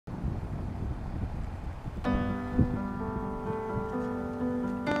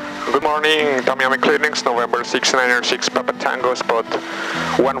Good morning, Tamiami Clinics, November 696 Papa Tango, spot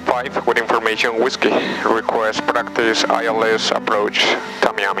 15 with information whiskey. Request practice ILS approach,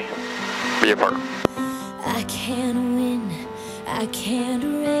 Tamiami, VFR. I can't win, I can't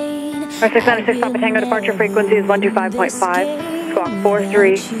reign. 696 Papa Tango, departure frequency is 125.5, squawk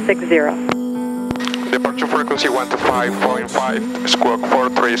 4360. Departure frequency 125.5, squawk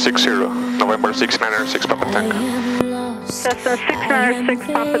 4360, November 696 Papa Tango. Cessna 696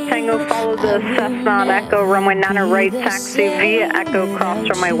 Papa Tango, follow the Cessna on Echo, runway 9 right, taxi via Echo, cross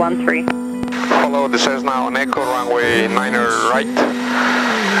runway 13. Follow the Cessna on Echo, runway 9 right,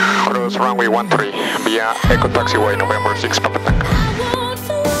 cross runway 13, via Echo taxiway, November 6 Papa Tango.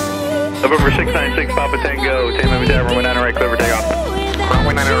 November 696 Papa Tango, Tamiami Airport, runway 9 right, clear for takeoff.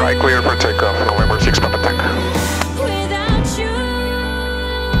 Runway 9 right, clear for takeoff, November 6 Papa Tango.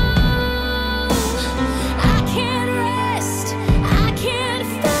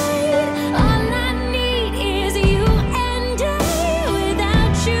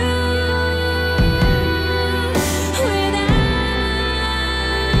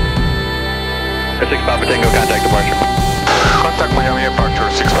 Papa Tango, contact departure. Contact Miami Departure,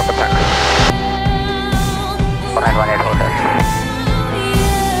 6 Papa Tango. 918 hotel.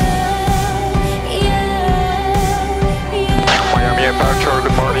 Miami Departure,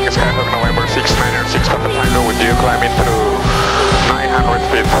 good morning, Skyhawk November 696 Papa Tango with you climbing through 900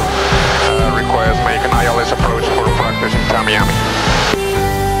 feet. Request make an ILS approach for practice in Tamiami.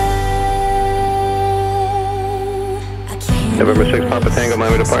 November 6 Papa Tango,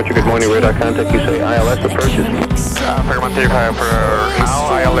 Miami Departure, good morning, radar contact, you say ILS approaches? Affirmative, for now,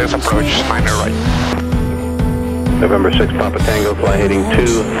 ILS approach, 9 right. November 6 Papa Tango, fly heading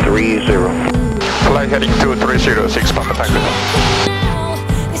 230. Flight heading 230, 6 Papa Tango.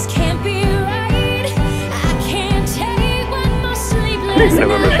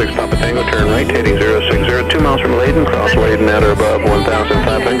 November 6 Papa Tango, turn right, heading 060, 2 miles from Leyden, cross Leyden at or above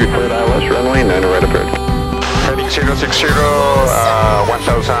 1,500, cleared ILS, runway 9 right approach. Heading 060,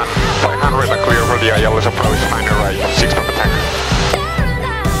 1,500, and clear for the ILS approach, 9 right, 6 Papa Tango.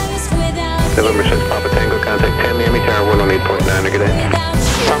 November 6 Papa Tango, contact Tamiami Tower 118.9, good day.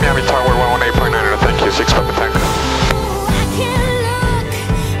 Tamiami Tower 118.9, thank you, 6 Papa Tango.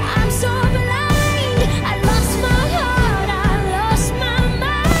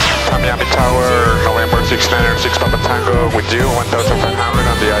 Tamiami Tower, November 696 Papa Tango, with you, 1,500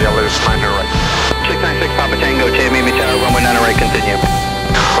 on the ILS, 9 right. 696 Papa Tango, Tamiami Tower, runway 9 right, continue.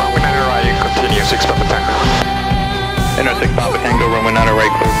 Runway 9 right, continue, 6 Papa Tango. Enter 6 Papa Tango, runway 9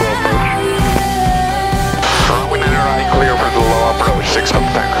 right, clear for approach. Runway 9 right, clear for the low approach, 6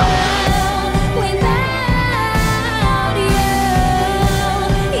 Papa Tango.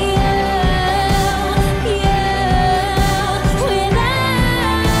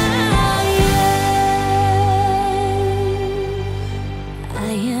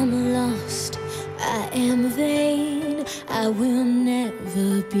 I will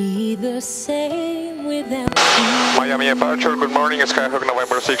never be the same without you. Miami Departure, good morning, Skyhawk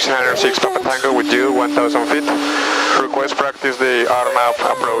November 696 Papa Tango with you, 1,000 feet. Request practice the RNAV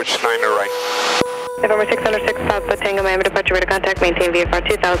approach, 9 right. November 606 Papa Tango, Miami Departure, radar contact, maintain VFR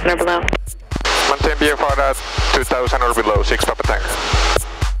 2,000 or below. Maintain VFR at 2,000 or below, 6 Papa Tango.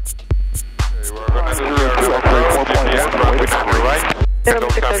 Okay, we're gonna do runway 9 right.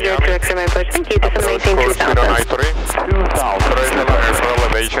 November 602 extra my approach, thank you, disseminating 2,000. Operational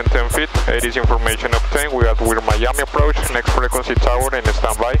elevation 10 feet, 80s information obtained. We are with Miami approach, next frequency tower and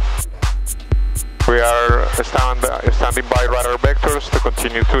standby. We are standing by radar vectors to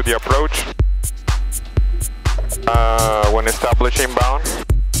continue through the approach. When established inbound,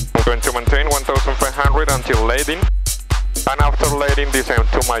 we're going to maintain 1,500 until Leyden. And after Leyden, descend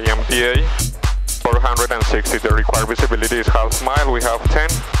to Miami PA. 460, the required visibility is half mile, we have 10.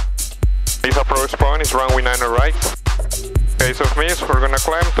 This approach point is runway 9 right. Case of miss, we're gonna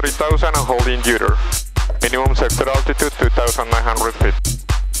climb 3,000 and hold in Jutter. Minimum sector altitude 2,900 feet.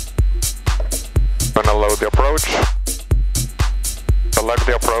 Gonna load the approach. Select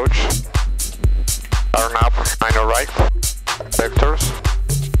the approach. Turn up 9 right. Vectors.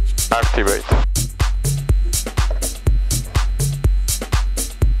 Activate.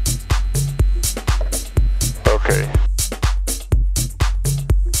 Okay.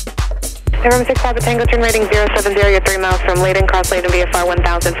 November 6 Papa Tango, turn rating 070, you're 3 miles from Leyden, cross Leyden VFR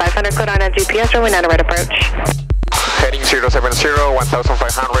 1,500, code on GPS, runway 9 right approach. Heading 070,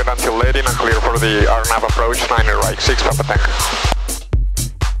 1,500 until Leyden and clear for the RNAV approach, 9 right, 6 Papa Tango.